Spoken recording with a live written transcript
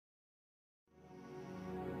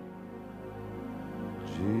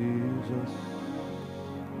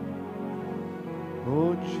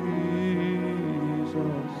Jesus,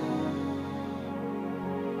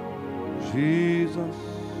 Jesus.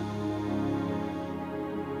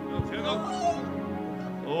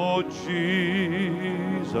 Oh,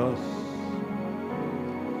 Jesus.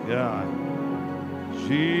 Yeah.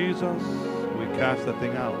 Jesus. We cast that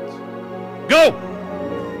thing out. Go!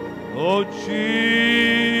 Oh,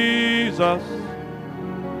 Jesus.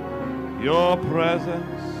 Your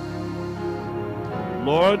presence.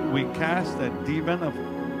 Lord, we cast that demon of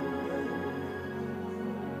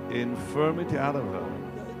infirmity out of her.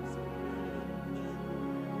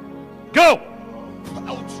 Go!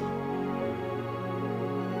 Ouch!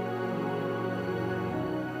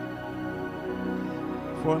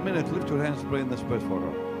 For a minute, lift your hands, pray in the Spirit for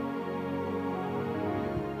her.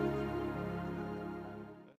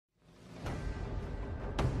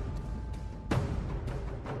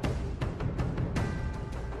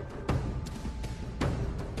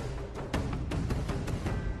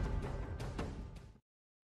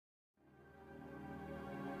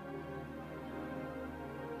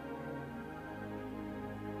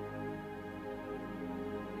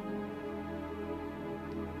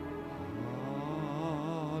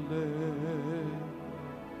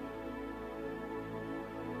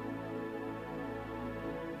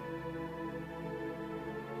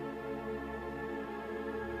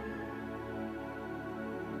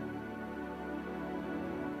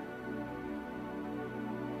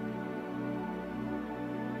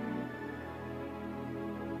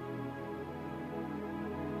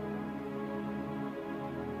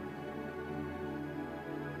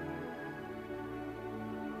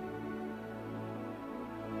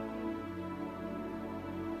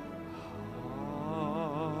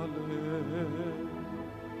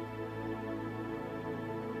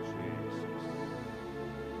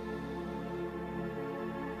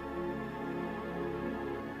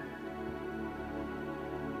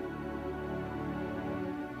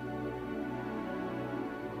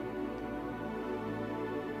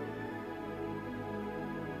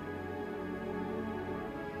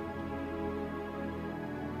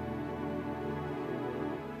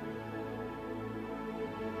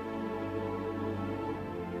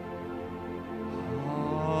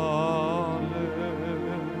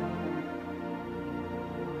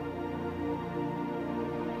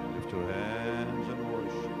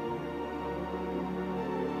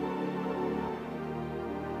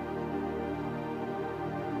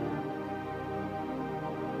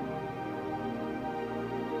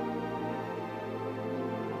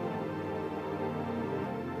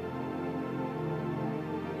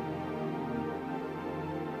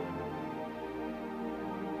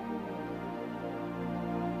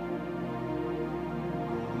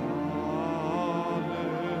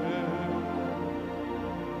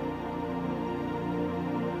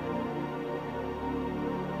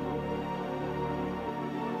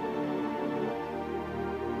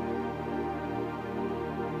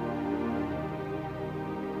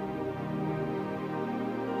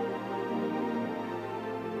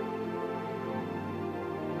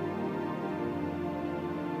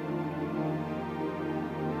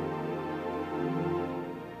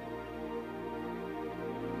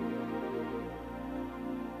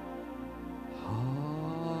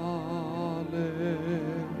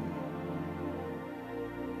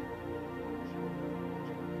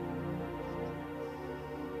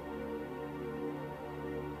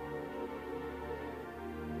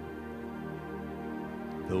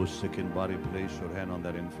 Those sick in body, place your hand on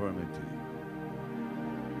that infirmity.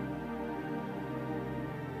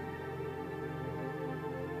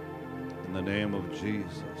 In the name of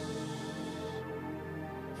Jesus,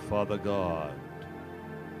 Father God,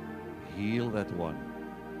 heal that one.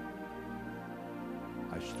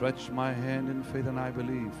 I stretch my hand in faith and I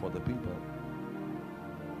believe for the people.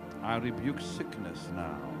 I rebuke sickness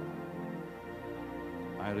now.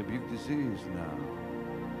 I rebuke disease now.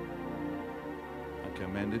 I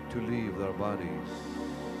command it to leave their bodies.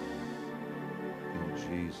 In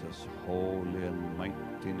Jesus' holy and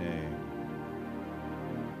mighty name.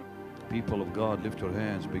 People of God, lift your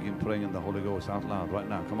hands. Begin praying in the Holy Ghost out loud right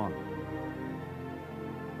now. Come on.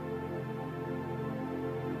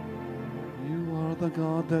 You are the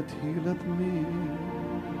God that healeth me.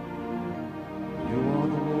 You are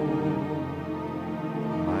the Lord,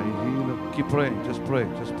 my healer. Keep praying. Just pray.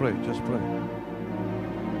 Just pray. Just pray.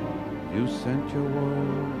 You sent your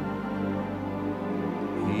word,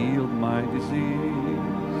 healed my disease.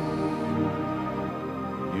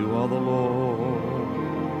 You are the Lord,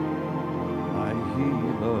 my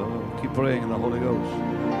healer. Keep praying in the Holy Ghost.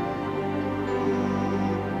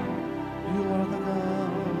 You are the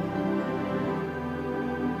God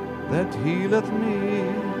that healeth me.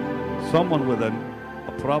 Someone with a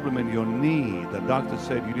problem in your knee, the doctor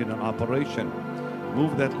said you need an operation.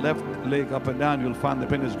 Move that left leg up and down, you'll find the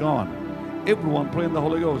pain is gone. Everyone pray in the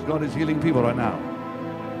Holy Ghost. God is healing people right now.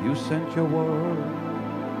 You sent your word.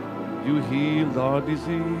 You healed our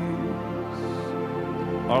disease.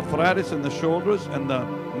 Arthritis in the shoulders and the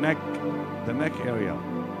neck area.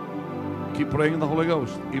 Keep praying in the Holy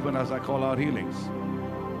Ghost, even as I call out healings.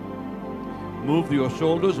 Move your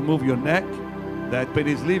shoulders, move your neck. That pain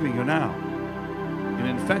is leaving you now. An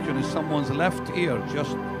infection in someone's left ear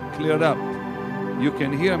just cleared up. You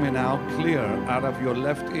can hear me now clear out of your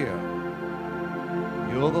left ear.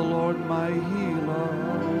 You're the Lord my healer.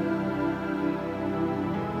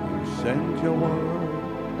 You sent your word,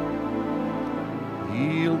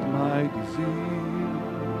 healed my disease.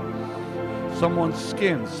 Someone's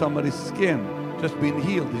skin, somebody's skin just been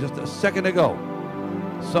healed just a second ago.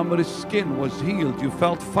 Somebody's skin was healed. You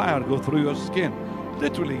felt fire go through your skin.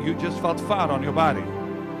 Literally, you just felt fire on your body.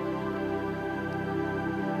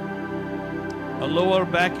 A lower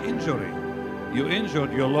back injury. You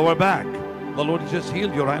injured your lower back. The Lord just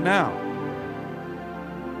healed you right now.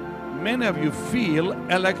 Many of you feel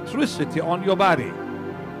electricity on your body.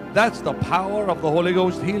 That's the power of the Holy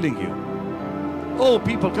Ghost healing you. Oh,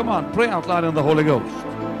 people, come on, pray out loud in the Holy Ghost.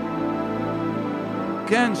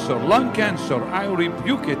 Cancer, lung cancer, I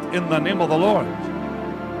rebuke it in the name of the Lord.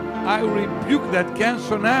 I rebuke that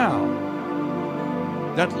cancer now.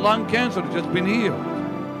 That lung cancer has just been healed.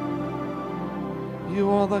 You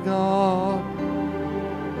are the God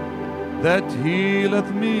that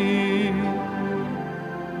healeth me.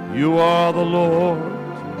 You are the Lord.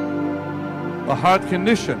 A heart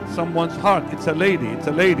condition, someone's heart, it's a lady, it's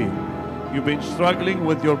a lady. You've been struggling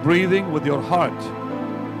with your breathing, with your heart.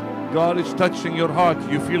 God is touching your heart.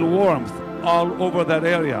 You feel warmth all over that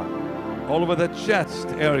area, all over the chest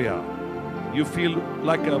area. You feel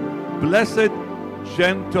like a blessed,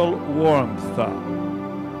 gentle warmth.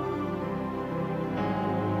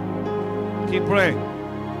 Keep praying.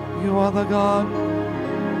 You are the God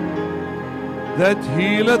that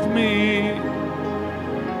healeth me.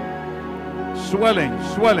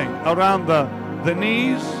 Swelling around the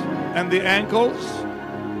knees and the ankles.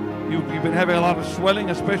 You've been having a lot of swelling,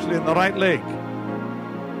 especially in the right leg.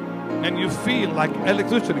 And you feel like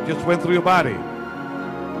electricity just went through your body.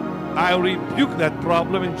 I rebuke that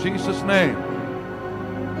problem in Jesus' name.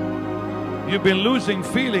 You've been losing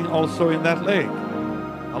feeling also in that leg.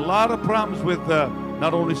 A lot of problems with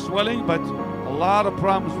not only swelling, but a lot of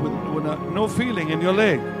problems with no feeling in your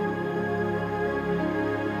leg.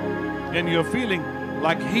 And you're feeling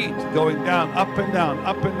like heat going down, up and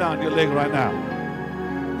down your leg right now.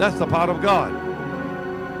 That's the power of God.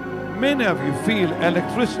 Many of you feel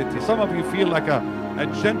electricity. Some of you feel like a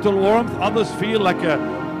gentle warmth. Others feel like a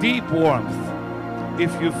deep warmth.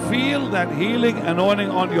 If you feel that healing anointing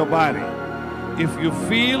on your body, if you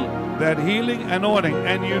feel that healing anointing,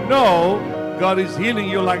 and you know God is healing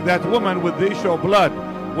you like that woman with the issue of blood,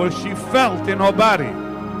 where she felt in her body.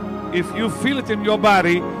 If you feel it in your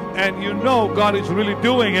body, and you know God is really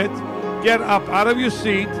doing it, get up out of your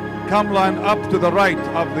seat. Come line up to the right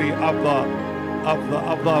of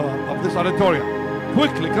this auditorium.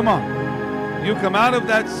 Quickly, come on. You come out of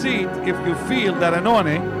that seat if you feel that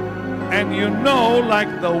anointing, and you know,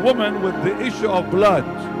 like the woman with the issue of blood,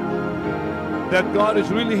 that God is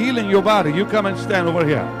really healing your body. You come and stand over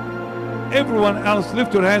here. Everyone else,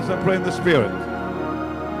 lift your hands and pray in the Spirit.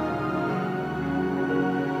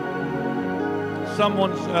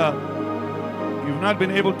 Someone's, you've not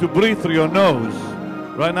been able to breathe through your nose.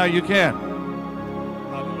 Right now you can.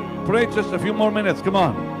 Hallelujah. Pray just a few more minutes. Come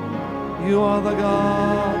on. You are the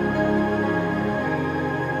God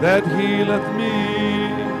that healeth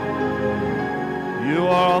me. You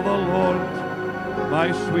are the Lord,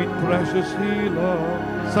 my sweet precious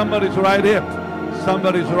healer. Somebody's right hip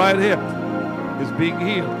is being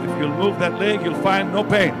healed. If you'll move that leg, you'll find no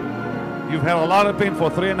pain. You've had a lot of pain for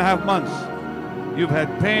 3.5 months. You've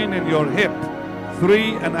had pain in your hip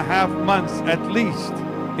 3.5 months at least.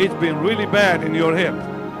 It's been really bad in your hip.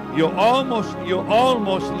 You almost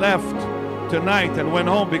left tonight and went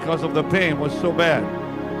home because of the pain was so bad.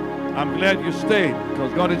 I'm glad you stayed,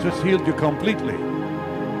 because God has just healed you completely.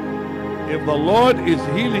 If the Lord is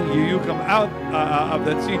healing you, you come out of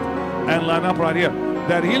that seat and line up right here.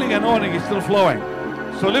 That healing anointing is still flowing.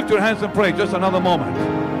 So lift your hands and pray just another moment.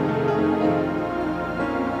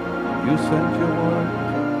 You sent your word.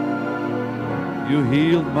 You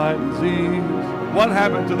healed my disease. What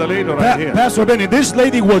happened to the lady right here? Pastor Benny, this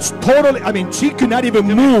lady was totally, she could not even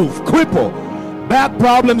move, crippled. Back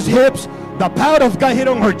problems, hips. The power of God hit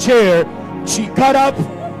on her chair. She got up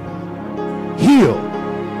healed.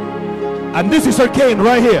 And this is her cane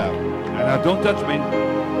right here. And now don't touch me.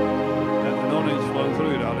 That anointing is flowing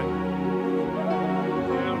through you, darling.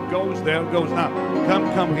 There it goes. Now,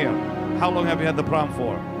 come here. How long have you had the problem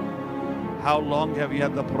for? How long have you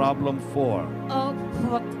had the problem for?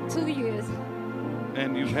 For 2 years.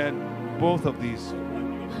 And you've had both of these.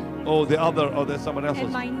 Oh, there's someone else's.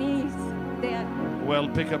 And my knees, they're... Well,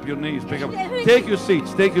 pick up your knees. Take your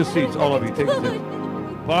seats. Take your seats, all of you. Take your seats.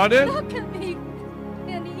 Pardon? Look at me,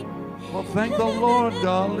 Penny. Well, thank the Lord,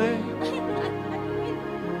 darling.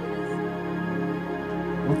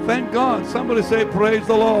 Well, thank God. Somebody say, praise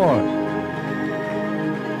the Lord.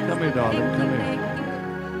 Come here, darling. Come here.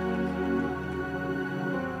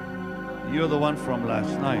 You're the one from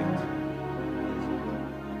last night.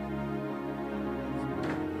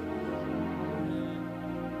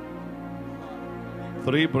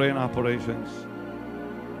 Three brain operations.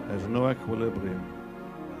 Has no equilibrium.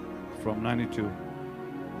 From 92.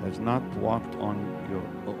 Has not walked on your...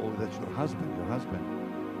 Oh, that's your husband. Your husband.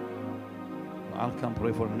 I'll come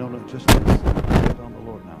pray for him. No, just get on the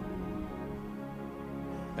Lord now.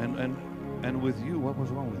 And with you, what was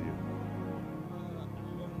wrong with you?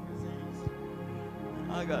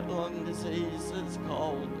 I got lung disease. It's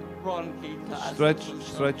called bronchitis.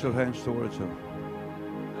 Stretch your hands towards him.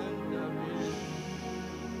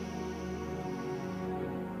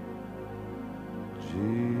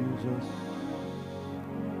 Jesus.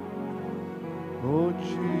 Oh,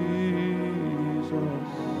 Jesus.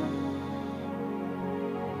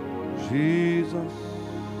 Jesus.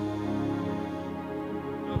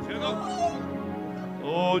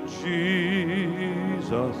 Oh,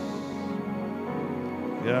 Jesus.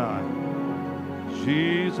 Yeah.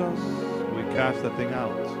 Jesus. We cast that thing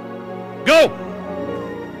out. Go!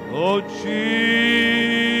 Oh,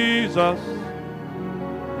 Jesus.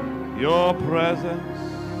 Your presence.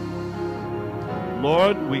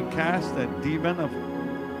 Lord, we cast that demon of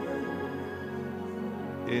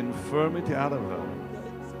infirmity out of her.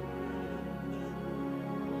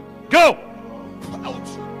 Go!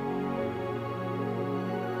 Ouch.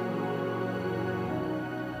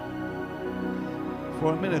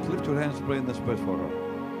 For a minute, lift your hands, pray in the Spirit for her.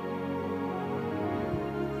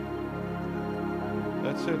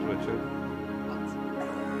 That's it, Richard.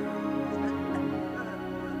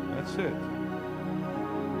 That's it.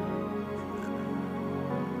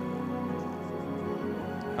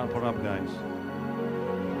 Help her up, guys.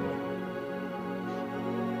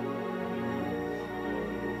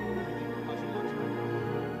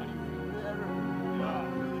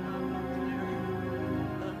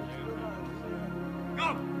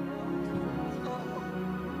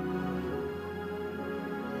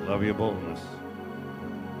 Love your boldness.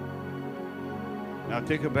 Now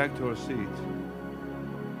take her back to her seat.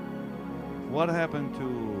 What happened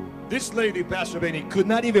to... This lady, Pastor Benny, could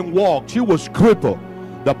not even walk. She was crippled.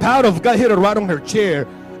 The power of God hit her right on her chair,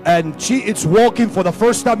 and it's walking for the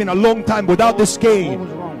first time in a long time without this cane. What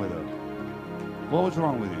was wrong with her? What was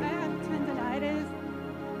wrong with you? I had tendinitis.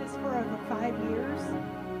 This for over 5 years,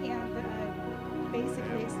 and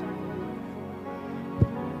basically started.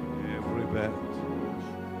 Every bed.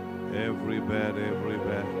 Every bed, every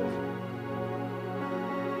bed.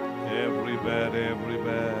 Every bed, every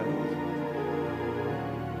bed.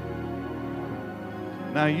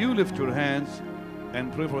 Now you lift your hands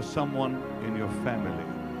and pray for someone in your family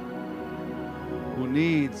who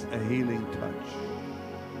needs a healing touch.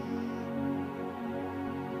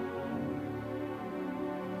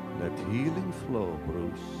 Let healing flow,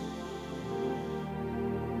 Bruce.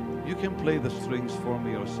 You can play the strings for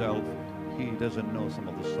me yourself. He doesn't know some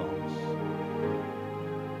of the songs.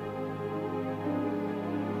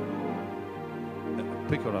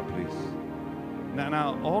 Pick her up, please.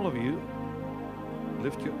 Now, all of you,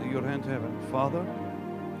 lift your hand to heaven. Father,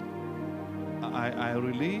 I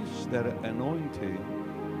release that anointing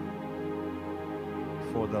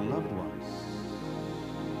for the loved ones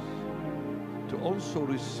to also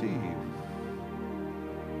receive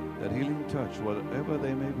that healing touch, wherever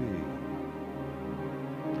they may be.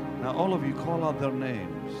 Now, all of you, call out their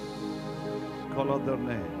names. Call out their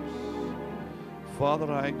names.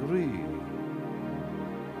 Father, I agree.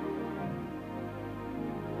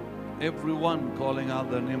 Everyone calling out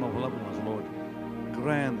the name of loved ones, Lord,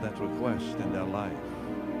 grant that request in their life.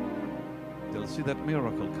 They'll see that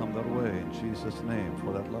miracle come their way in Jesus' name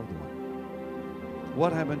for that loved one.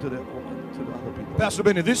 What happened to the other people? Pastor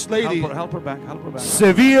Benny, this lady, help her back.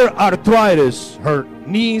 severe arthritis, her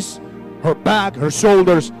knees, her back, her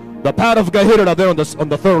shoulders. The power of God hit her out there on the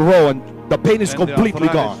third row, and the pain is completely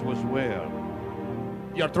gone. The arthritis was where?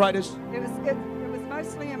 The arthritis? It was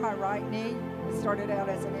mostly in my right knee. It started out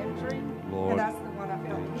as an injury. Lord And that's the one I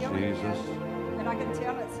felt healing Jesus. in. And I can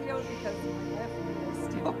tell it's healed because my left knee is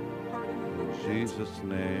still hurting a little In bit. Jesus'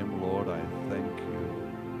 name, Lord, I thank you.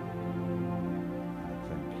 I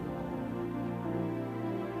thank you, Lord.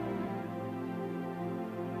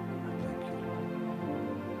 I thank you, Lord.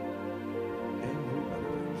 Every bit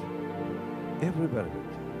of it. Every bit of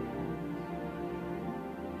it.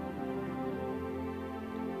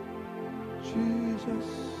 Jesus.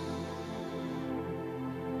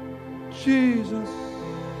 Jesus.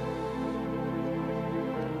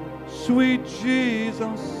 Sweet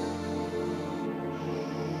Jesus.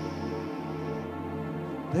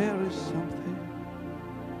 There is something.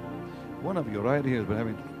 One of you right here has been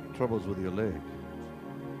having troubles with your leg.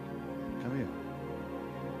 Come here.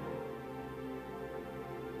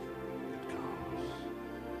 It goes.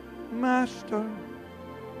 Master.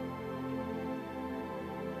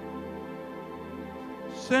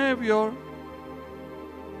 Savior.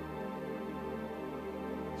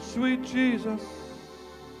 Sweet Jesus.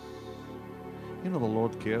 You know the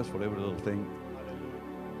Lord cares for every little thing.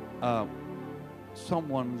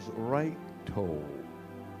 Someone's right toe.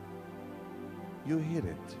 You hit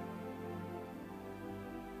it.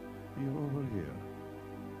 You're over here.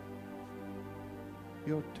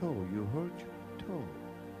 Your toe. You hurt your toe.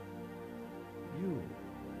 You.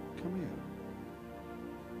 Come here.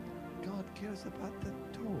 God cares about the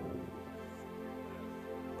toe.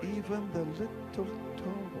 Even the little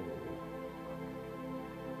toe.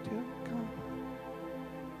 Dear God.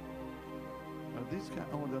 Now these guys,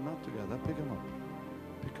 oh, they're not together. Pick them up.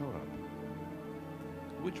 Pick her up.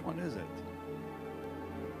 Which one is it?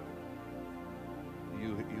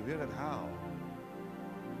 You hit it how?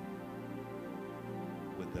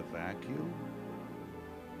 With the vacuum?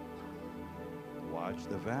 Watch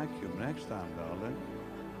the vacuum next time, darling.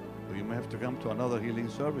 Or you may have to come to another healing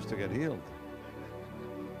service to get healed.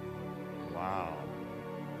 Wow.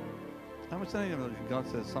 I was telling you, God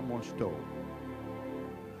says someone's toe.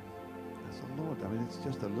 I said, Lord, I mean, it's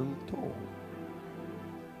just a little toe.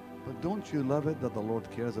 But don't you love it that the Lord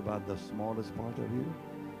cares about the smallest part of you?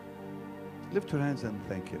 Lift your hands and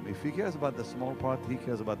thank Him. If He cares about the small part, He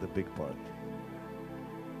cares about the big part.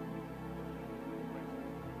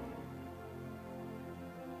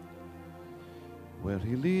 Where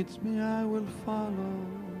He leads me, I will follow.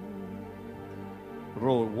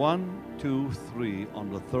 Row 1, 2, 3. On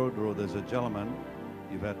the third row, there's a gentleman.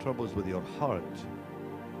 You've had troubles with your heart,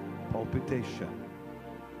 palpitation.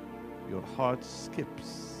 Your heart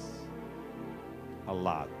skips a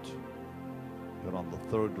lot. You're on the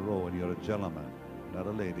third row and you're a gentleman, not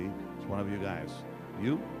a lady. It's one of you guys.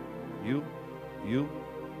 You,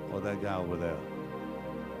 or that guy over there.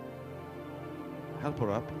 Help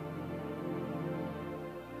her up.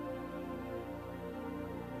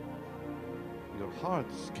 Your heart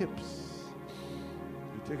skips.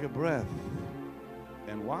 You take a breath.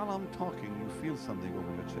 And while I'm talking, you feel something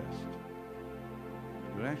over your chest.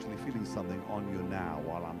 You're actually feeling something on you now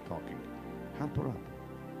while I'm talking. Help her up.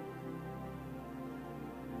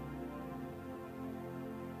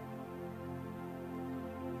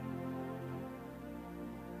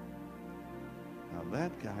 Now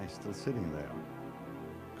that guy's still sitting there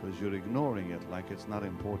because you're ignoring it like it's not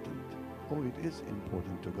important. Oh, it is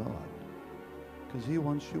important to God because He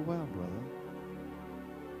wants you well, brother.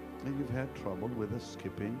 And you've had trouble with a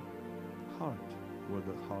skipping heart, where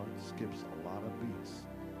the heart skips a lot of beats.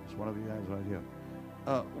 It's one of you guys right here.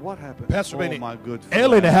 What happened? Pastor Benny, my good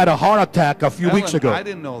Ellen friend. had a heart attack a few weeks ago. I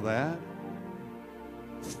didn't know that.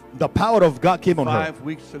 The power of God came on her. 5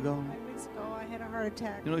 weeks ago. 5 weeks ago, I had a heart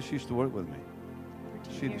attack. You know, she used to work with me.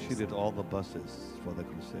 For 2 She years. did all the buses for the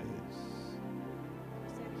crusades.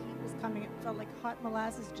 Said heat was coming. It felt like hot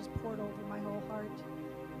molasses just poured over my whole heart.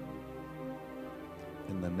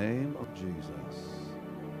 In the name of Jesus,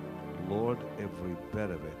 Lord, every bit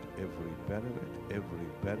of it, every bit of it, every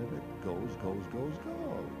bit of it goes.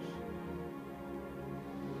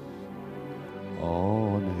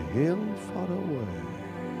 On a hill far away.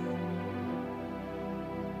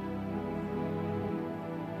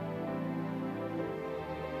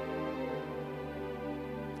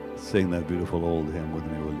 Sing that beautiful old hymn with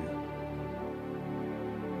me, will you?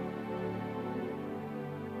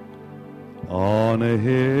 On a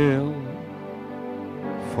hill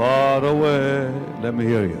far away. Let me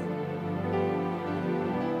hear you.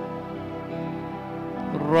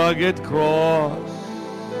 Rugged cross,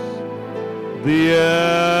 the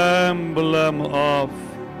emblem of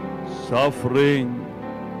suffering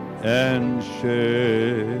and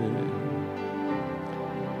shame.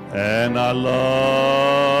 And I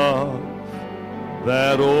love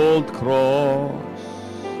that old cross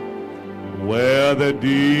where the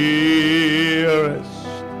dearest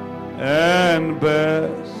and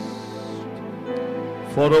best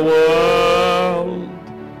for the world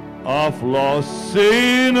of lost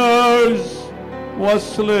sinners was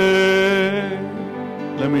slain.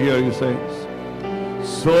 Let me hear you say this.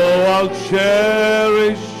 So I'll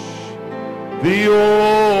cherish the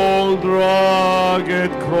old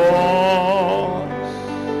rugged cross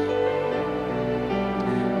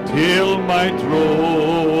till my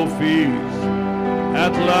trophies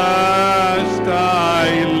at last I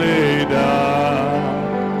lay down.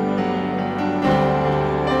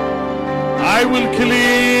 I will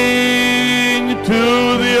cling to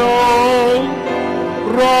the old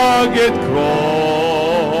rugged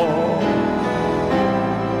cross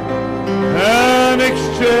and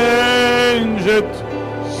exchange it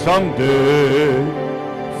someday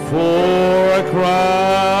for a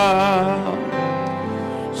crown.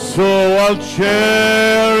 So I'll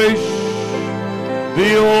cherish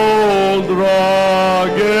the old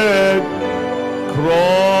rugged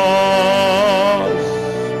cross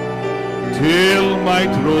till my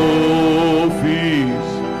trophies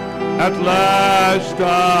at last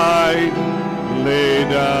I lay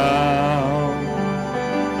down.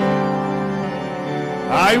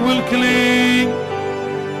 I will cling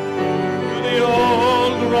to the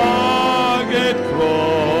old rugged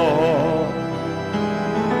cross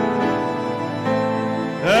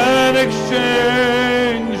and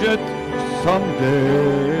exchange it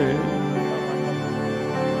someday.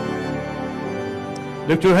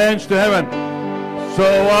 Lift your hands to heaven. So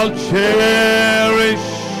I'll cherish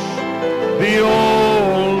the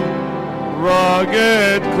old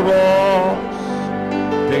rugged cross.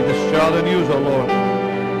 Take this child and use, O Lord,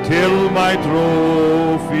 till my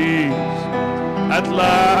trophies at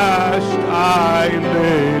last I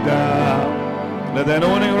lay down. Let the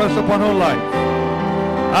anointing rest upon her life.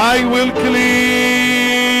 I will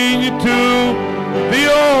cling to the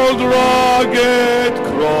old rugged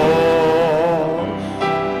cross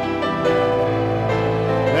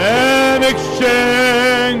and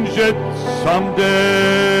exchange it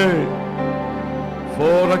someday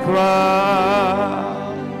for a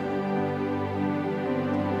crown.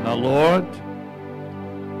 Now, Lord,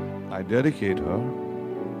 I dedicate her.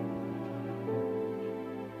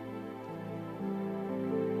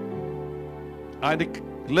 I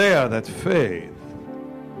declare that faith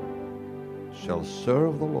shall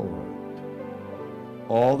serve the Lord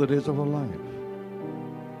all the days of her life.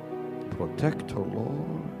 Protect her,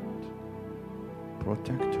 Lord.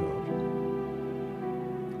 Protect her.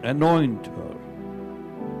 Anoint her.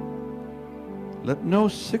 Let no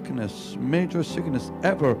sickness, major sickness,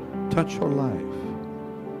 ever touch her life.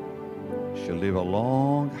 She'll live a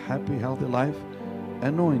long, happy, healthy life,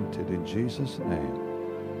 anointed in Jesus' name,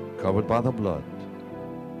 covered by the blood.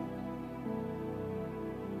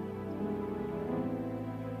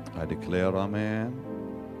 I declare amen,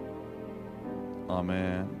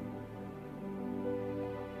 amen,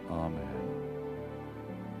 amen.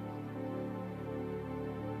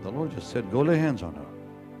 The Lord just said, go lay hands on her.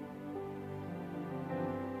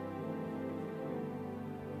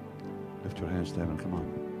 Lift your hands to heaven, come on.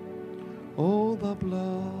 Oh, the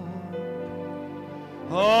blood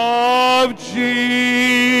of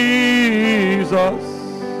Jesus.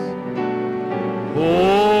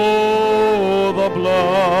 Oh, the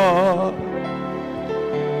blood.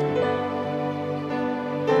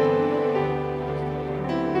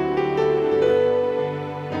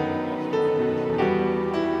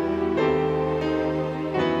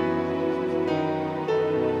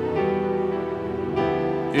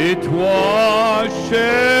 It washes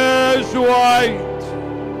white,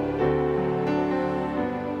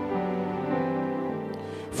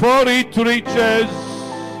 for it reaches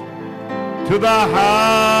to the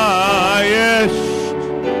highest.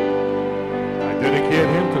 I dedicate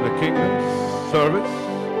him to the kingdom's service.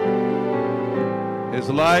 His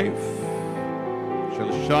life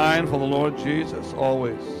shall shine for the Lord Jesus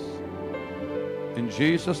always. In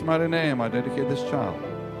Jesus' mighty name, I dedicate this child.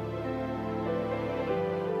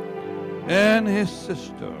 And his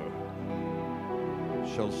sister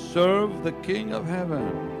shall serve the King of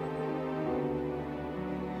heaven.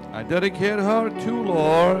 I dedicate her to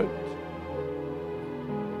Lord.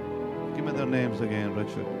 Give me their names again,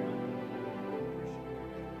 Richard.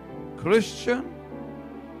 Christian,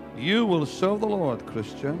 you will serve the Lord,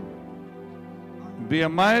 Christian. Be a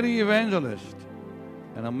mighty evangelist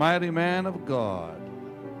and a mighty man of God.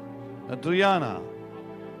 Adriana,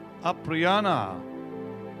 Apriana,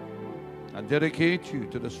 I dedicate you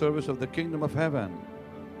to the service of the kingdom of heaven.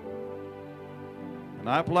 And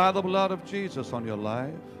I apply the blood of Jesus on your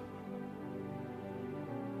life.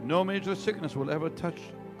 No major sickness will ever touch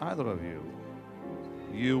either of you.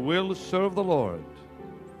 You will serve the Lord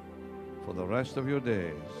for the rest of your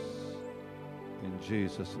days. In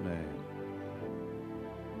Jesus' name.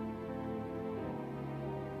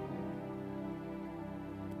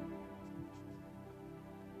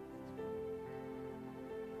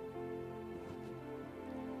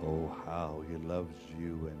 Oh, how He loves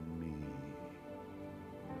you and me.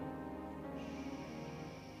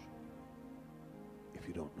 If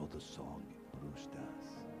you don't know the song, Bruce does.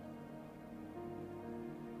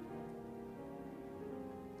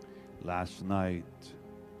 Last night,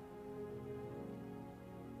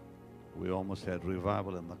 we almost had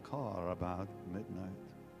revival in the car about midnight.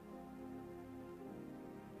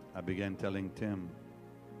 I began telling Tim,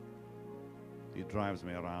 he drives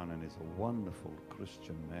me around and he's a wonderful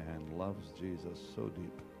Christian man, loves Jesus so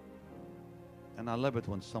deep. And I love it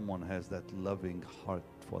when someone has that loving heart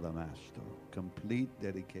for the Master, complete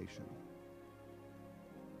dedication.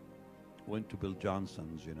 Went to Bill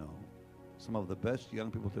Johnson's, you know. Some of the best young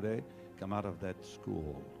people today come out of that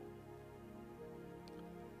school.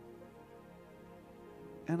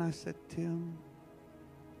 And I said, Tim,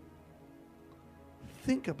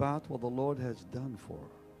 think about what the Lord has done for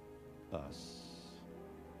us.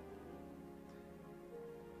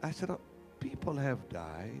 I said, people have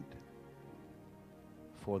died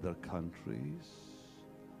for their countries.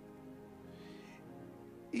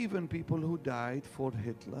 Even people who died for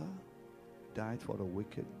Hitler, died for a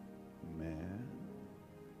wicked man.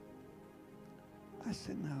 I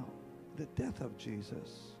said, now, the death of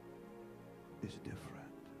Jesus is different.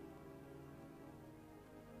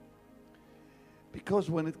 Because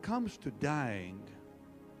when it comes to dying,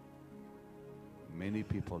 many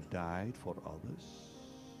people died for others.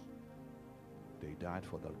 They died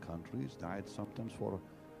for their countries, died sometimes for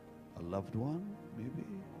a loved one, maybe,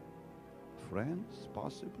 friends,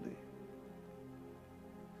 possibly.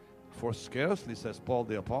 For scarcely, says Paul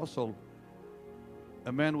the Apostle,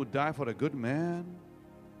 a man would die for a good man.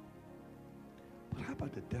 But how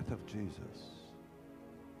about the death of Jesus?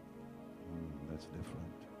 That's different.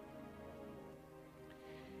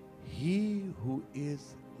 He who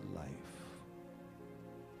is life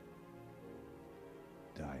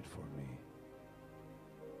died for me.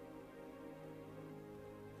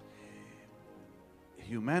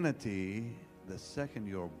 Humanity, the second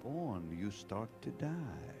you're born, you start to die.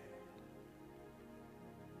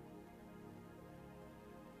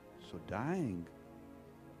 So dying,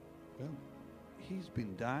 well, he's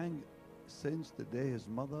been dying since the day his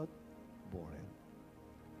mother bore him.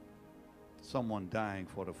 Someone dying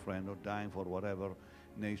for a friend or dying for whatever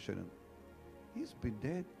nation. He's been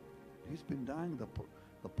dead. He's been dying.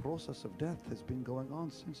 The process of death has been going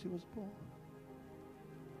on since he was born.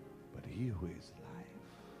 But he who is life,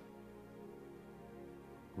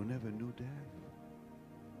 who never knew death,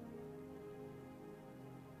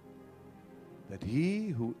 that he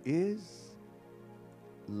who is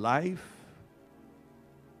life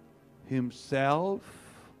himself,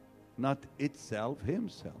 not itself,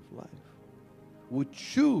 himself, life, would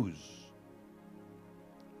choose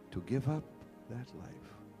to give up that life.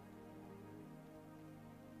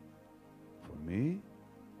 For me,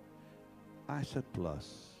 I said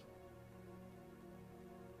plus.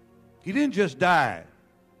 He didn't just die.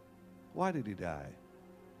 Why did he die?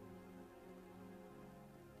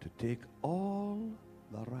 To take all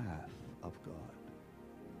the wrath of God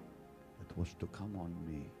that was to come on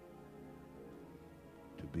me,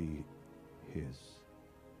 to be his.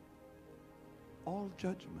 All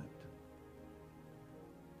judgment.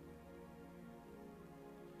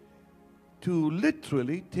 To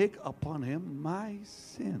literally take upon him my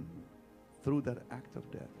sin through that act of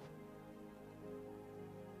death.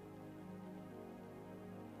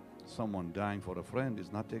 Someone dying for a friend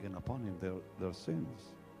is not taking upon him their sins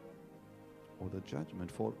or the judgment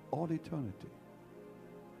for all eternity.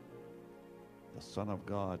 The Son of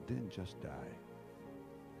God didn't just die.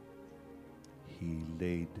 He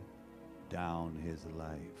laid down his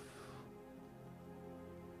life.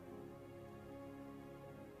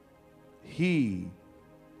 He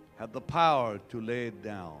had the power to lay it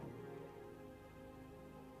down.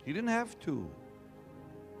 He didn't have to.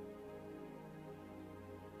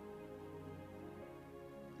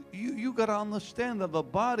 You got to understand that the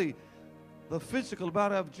body, the physical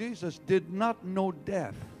body of Jesus did not know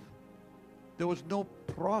death. There was no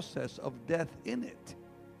process of death in it.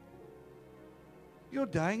 You're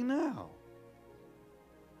dying now.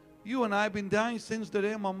 You and I have been dying since the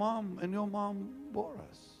day my mom and your mom bore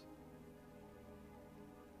us.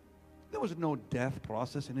 There was no death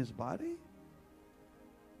process in his body.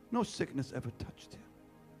 No sickness ever touched him.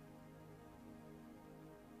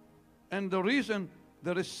 And the reason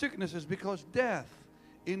there is sickness is because death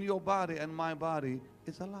in your body and my body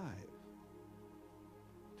is alive.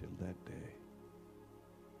 Till that day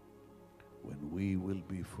when we will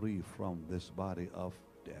be free from this body of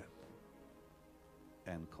death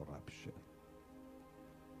and corruption.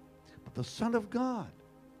 But the Son of God,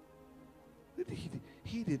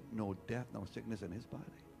 he didn't know death nor sickness in his body.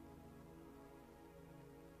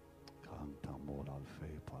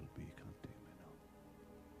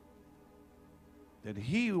 That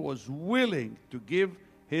he was willing to give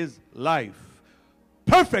his life,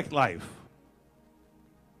 perfect life,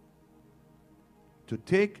 to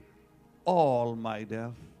take all my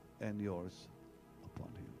death and yours upon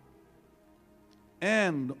him,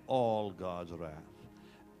 and all God's wrath,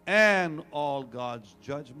 and all God's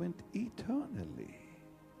judgment eternally,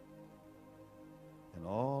 and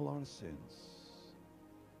all our sins.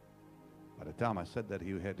 By the time I said that,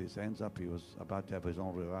 he had his hands up. He was about to have his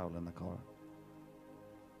own revival in the car.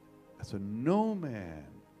 I said, no man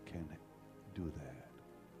can do that.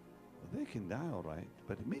 Well, they can die, all right,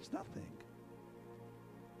 but it means nothing.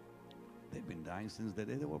 They've been dying since the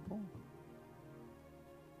day they were born.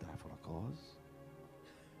 Die for a cause?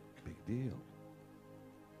 Big deal.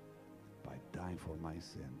 By dying for my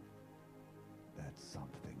sin, that's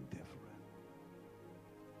something different.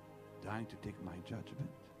 Dying to take my judgment,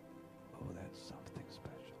 oh, that's something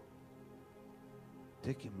special.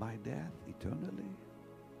 Taking my death eternally.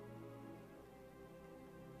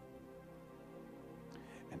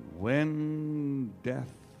 And when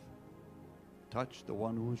death touched the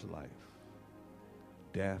one whose life,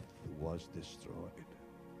 death was destroyed.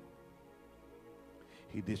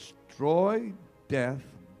 He destroyed death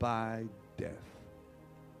by death.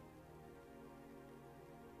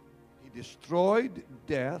 He destroyed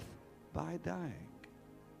death by dying.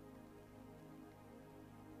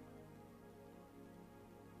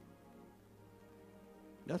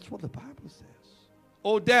 That's what the Bible says.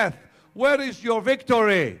 Oh, death, where is your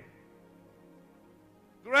victory?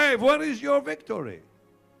 Grave, where is your victory?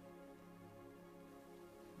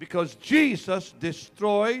 Because Jesus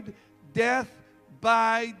destroyed death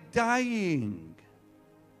by dying.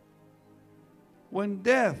 When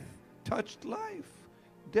death touched life,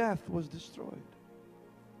 death was destroyed.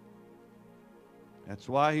 That's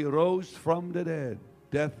why he rose from the dead.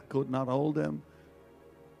 Death could not hold him.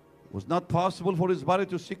 It was not possible for his body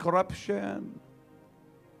to see corruption.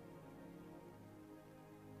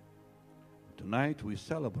 Tonight we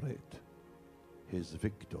celebrate his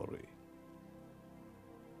victory.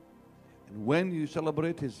 And when you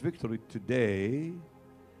celebrate his victory today,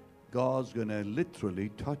 God's going to literally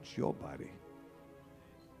touch your body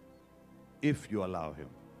if you allow him.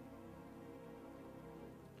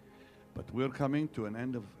 But we're coming to an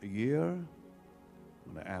end of a year.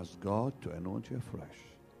 I'm going to ask God to anoint you afresh.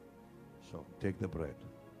 So take the bread.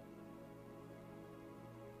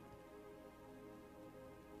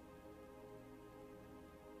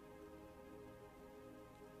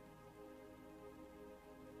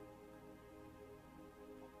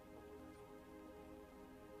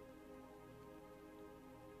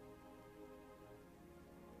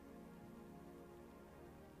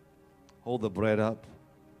 Hold the bread up.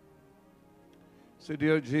 Say,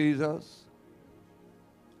 dear Jesus,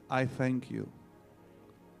 I thank you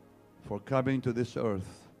for coming to this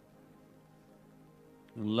earth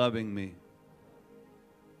and loving me.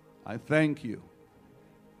 I thank you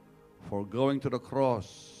for going to the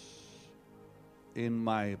cross in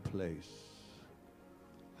my place.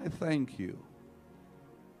 I thank you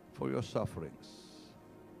for your sufferings.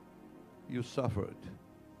 You suffered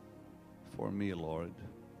for me, Lord.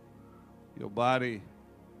 Your body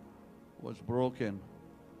was broken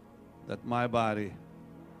that my body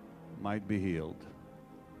might be healed.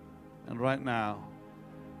 And right now,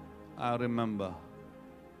 I remember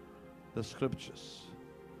the scriptures.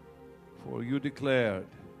 For you declared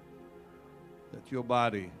that your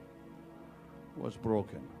body was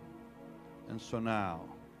broken. And so now,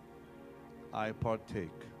 I partake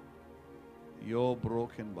your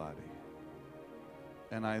broken body.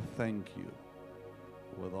 And I thank you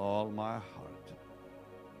with all my heart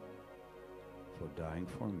for dying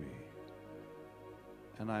for me.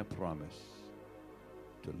 And I promise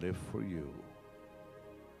to live for you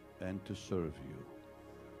and to serve you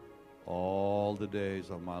all the days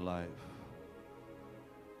of my life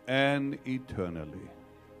and eternally.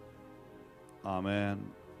 Amen.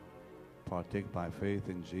 Partake by faith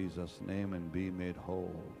in Jesus' name and be made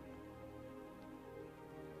whole.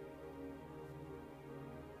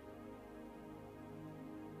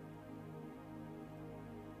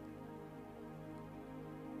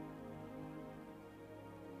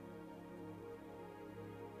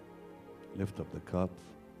 Lift up the cup.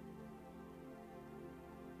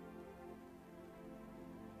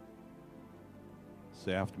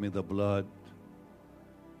 Say after me, the blood.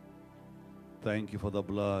 Thank you for the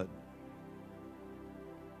blood.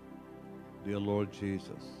 Dear Lord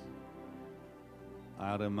Jesus,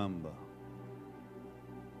 I remember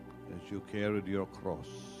as you carried your cross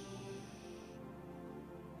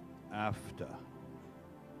after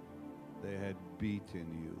they had beaten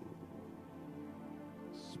you,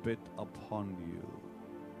 spit upon you,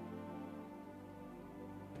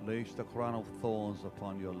 placed a crown of thorns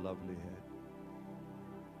upon your lovely head,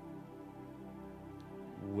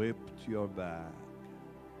 whipped your back.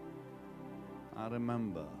 I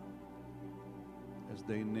remember as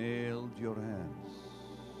they nailed your hands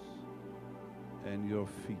and your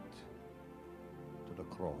feet to the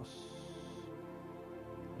cross.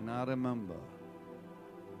 And I remember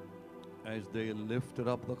as they lifted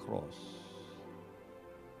up the cross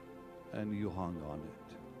and you hung on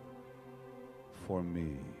it for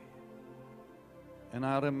me. And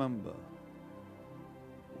I remember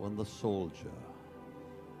when the soldier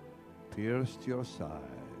pierced your side.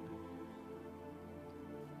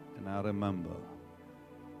 And I remember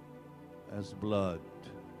as blood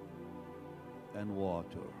and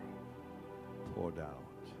water poured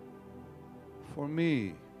out. For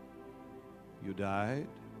me, you died.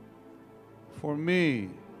 For me,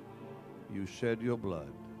 you shed your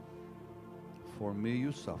blood. For me,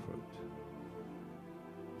 you suffered.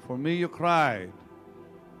 For me, you cried,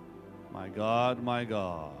 my God,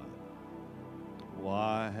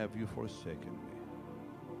 why have you forsaken me?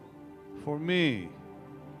 For me,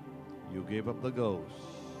 you gave up the ghost.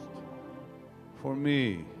 For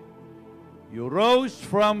me, you rose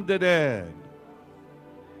from the dead,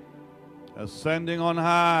 ascending on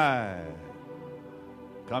high,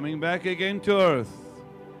 coming back again to earth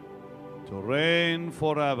to reign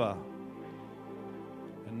forever.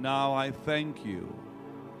 And now I thank you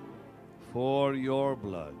for your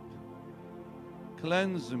blood.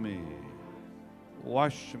 Cleanse me,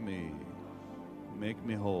 wash me, make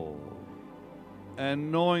me whole,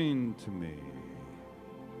 anoint me.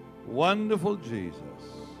 Wonderful Jesus,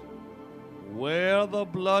 where the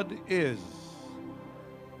blood is,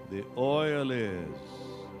 the oil is.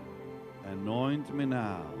 Anoint me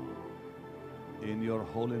now in your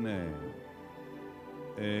holy name.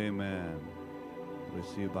 Amen.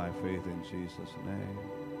 Receive by faith in Jesus' name.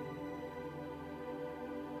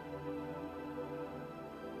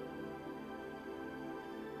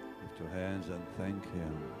 Lift your hands and thank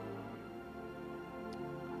Him.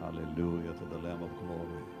 Hallelujah to the Lamb of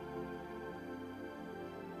glory.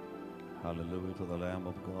 Hallelujah to the Lamb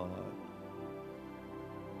of God.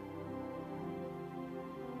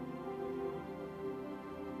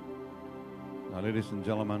 Now, ladies and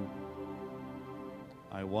gentlemen,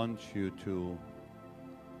 I want you to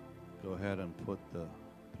go ahead and put the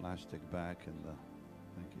plastic back in the,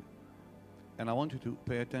 thank you. And I want you to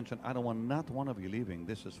pay attention. I don't want not one of you leaving.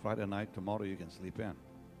 This is Friday night. Tomorrow you can sleep in.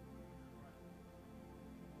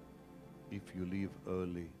 If you leave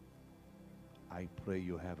early, I pray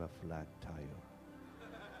you have a flat tire.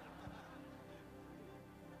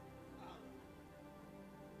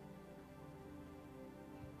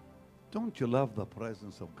 Don't you love the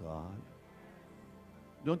presence of God?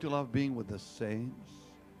 Don't you love being with the saints?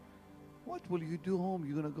 What will you do home?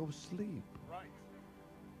 You're going to go sleep. Right.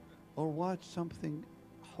 Or watch something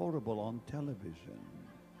horrible on television.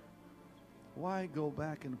 Why go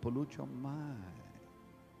back and pollute your mind?